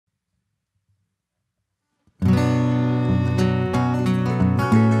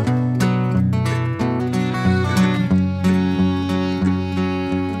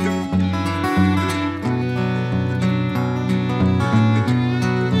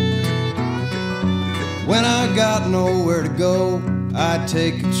When I got nowhere to go, I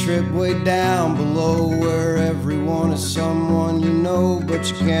take a trip way down below, where everyone is someone you know, but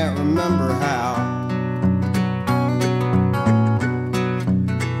you can't remember how.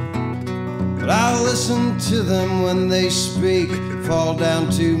 But I listen to them when they speak, fall down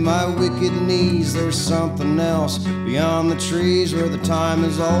to my wicked knees. There's something else beyond the trees, where the time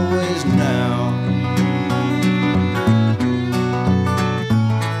is always now.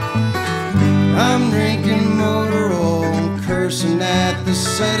 I'm drinking motor oil and cursing at the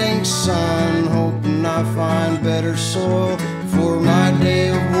setting sun, hoping I find better soil before my day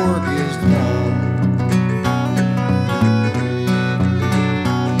of work is done.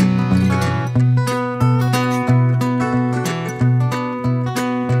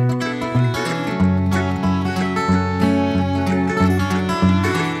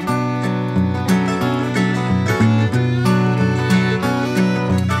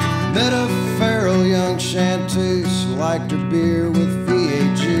 Liked her beer with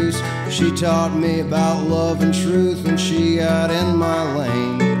V8 juice. She taught me about love and truth when she got in my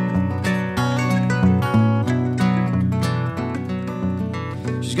lane.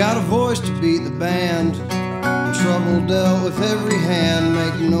 She's got a voice to beat the band, trouble dealt with every hand.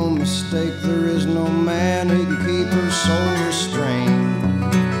 Make no mistake, there is no man who can keep her soul restrained.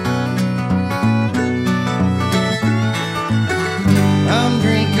 I'm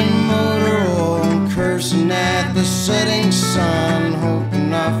drinking motor oil and cursing at the setting sun,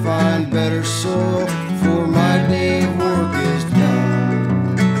 hoping I find better soil before my day of work is done.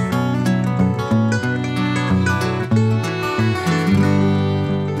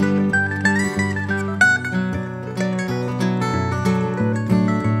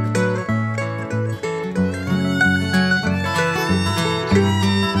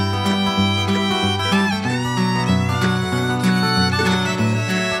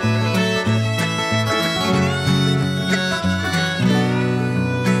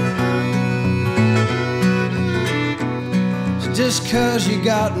 Just 'cause you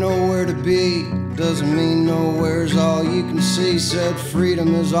got nowhere to be doesn't mean nowhere's all you can see. Said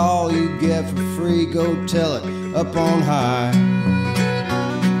freedom is all you get for free, go tell it up on high.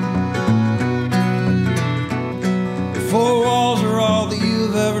 If four walls are all that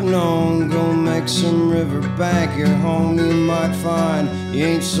you've ever known, go make some riverbank your home. You might find you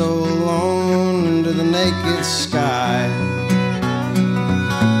ain't so alone under the naked sky.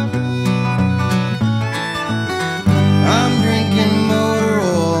 I'm drinking motor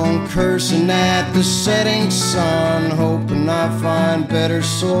oil and cursing at the setting sun, hoping I find better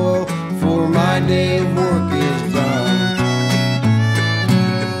soil before my day of work is done.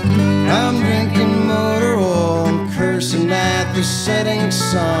 I'm drinking motor oil and cursing at the setting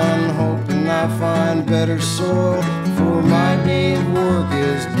sun, hoping I find better soil before my day of work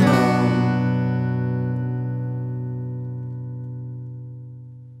is done.